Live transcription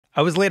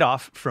I was laid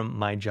off from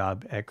my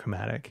job at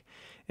Chromatic,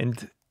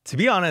 and to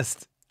be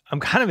honest, I'm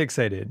kind of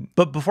excited.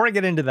 But before I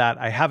get into that,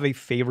 I have a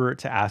favor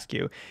to ask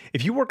you.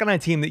 If you work on a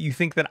team that you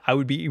think that I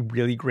would be a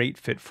really great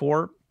fit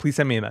for, please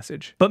send me a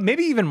message. But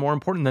maybe even more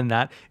important than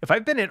that, if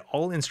I've been at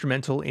all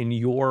instrumental in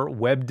your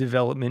web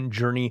development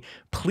journey,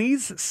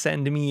 please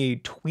send me a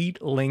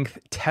tweet-length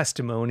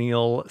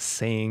testimonial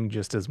saying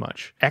just as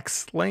much.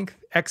 X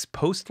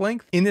post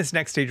length. In this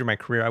next stage of my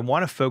career, I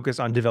want to focus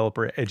on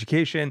developer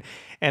education,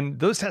 and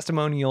those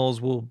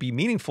testimonials will be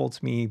meaningful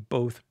to me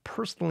both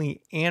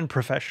personally and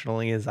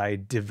professionally as I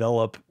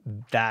develop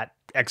that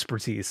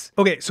expertise.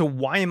 Okay, so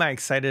why am I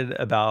excited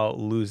about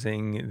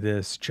losing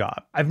this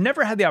job? I've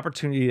never had the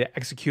opportunity to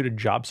execute a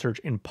job search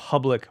in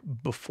public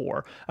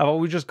before. I've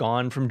always just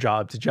gone from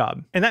job to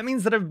job. And that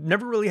means that I've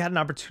never really had an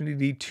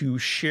opportunity to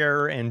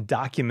share and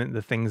document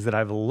the things that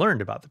I've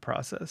learned about the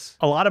process.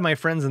 A lot of my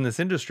friends in this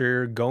industry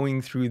are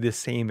going through this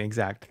same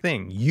exact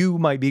thing. You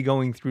might be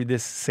going through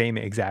this same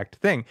exact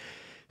thing.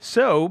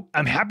 So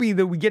I'm happy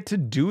that we get to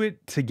do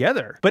it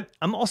together. But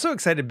I'm also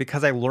excited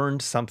because I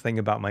learned something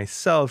about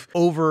myself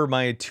over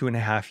my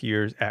 2.5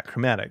 years at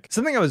Chromatic.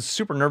 Something I was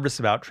super nervous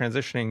about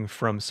transitioning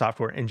from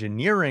software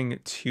engineering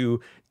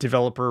to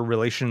developer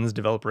relations,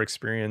 developer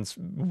experience,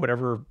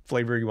 whatever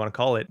flavor you want to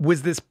call it,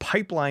 was this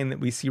pipeline that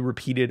we see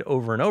repeated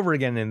over and over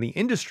again in the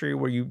industry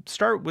where you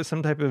start with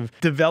some type of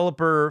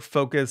developer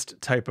focused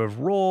type of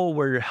role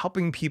where you're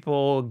helping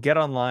people get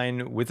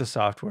online with the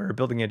software,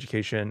 building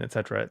education, et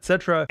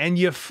cetera, and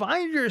you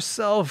find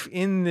yourself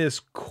in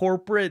this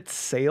corporate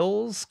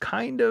sales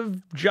kind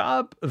of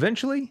job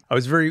eventually. I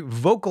was very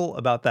vocal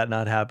about that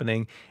not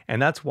happening,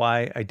 and that's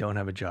why I don't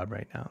have a job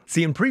right now.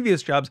 See, in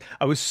previous jobs,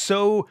 I was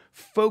so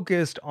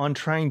focused on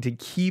trying to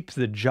keep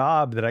the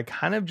job that I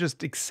kind of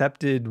just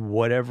accepted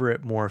whatever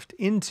it morphed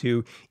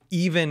into,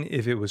 even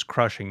if it was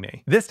crushing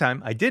me. This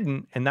time I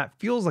didn't, and that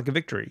feels like a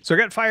victory. So I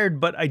got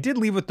fired, but I did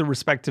leave with the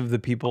respect of the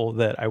people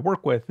that I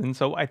work with. And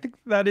so I think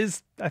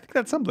that's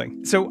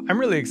something. So I'm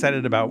really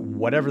excited about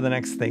whatever the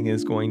next thing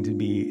is going to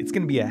be. It's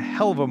going to be a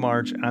hell of a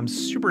march, and I'm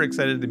super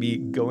excited to be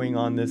going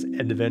on this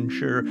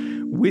adventure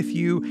with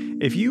you.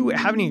 If you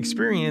have any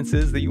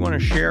experiences that you want to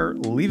share,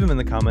 leave them in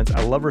the comments.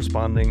 I love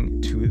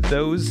responding to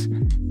those.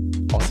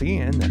 I'll see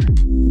you in there.